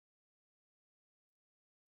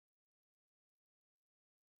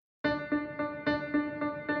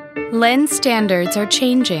Lens standards are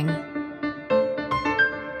changing.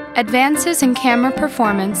 Advances in camera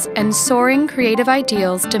performance and soaring creative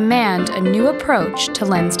ideals demand a new approach to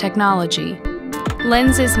lens technology.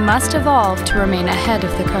 Lenses must evolve to remain ahead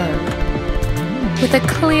of the curve. With a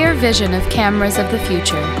clear vision of cameras of the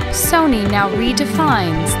future, Sony now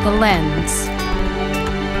redefines the lens.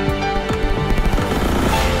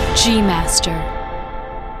 GMaster.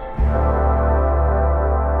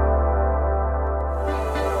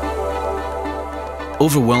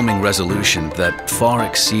 Overwhelming resolution that far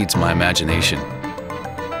exceeds my imagination.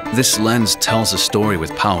 This lens tells a story with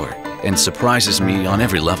power and surprises me on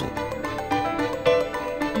every level.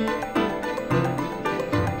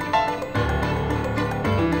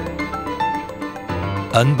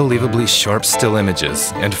 Unbelievably sharp still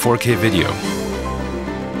images and 4K video.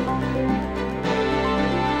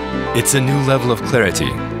 It's a new level of clarity,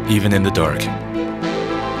 even in the dark.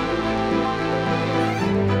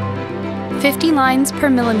 50 lines per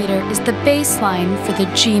millimeter is the baseline for the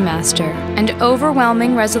GMaster, and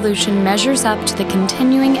overwhelming resolution measures up to the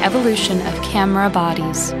continuing evolution of camera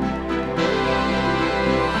bodies.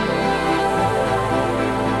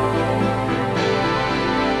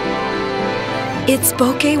 It's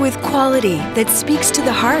bokeh with quality that speaks to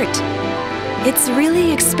the heart. It's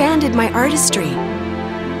really expanded my artistry.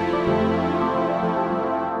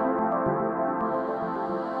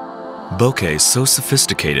 Bokeh is so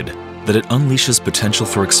sophisticated that it unleashes potential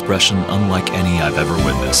for expression unlike any I've ever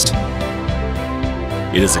witnessed.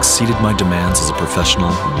 It has exceeded my demands as a professional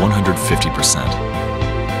 150%.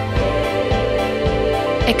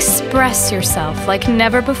 Express yourself like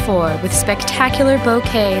never before with spectacular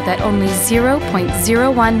bokeh that only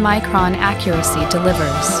 0.01 micron accuracy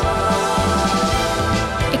delivers.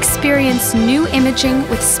 Experience new imaging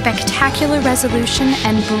with spectacular resolution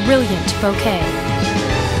and brilliant bokeh.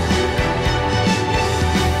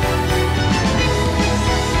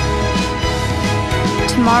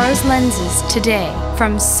 Tomorrow's lenses today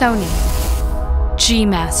from Sony.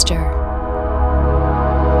 GMaster.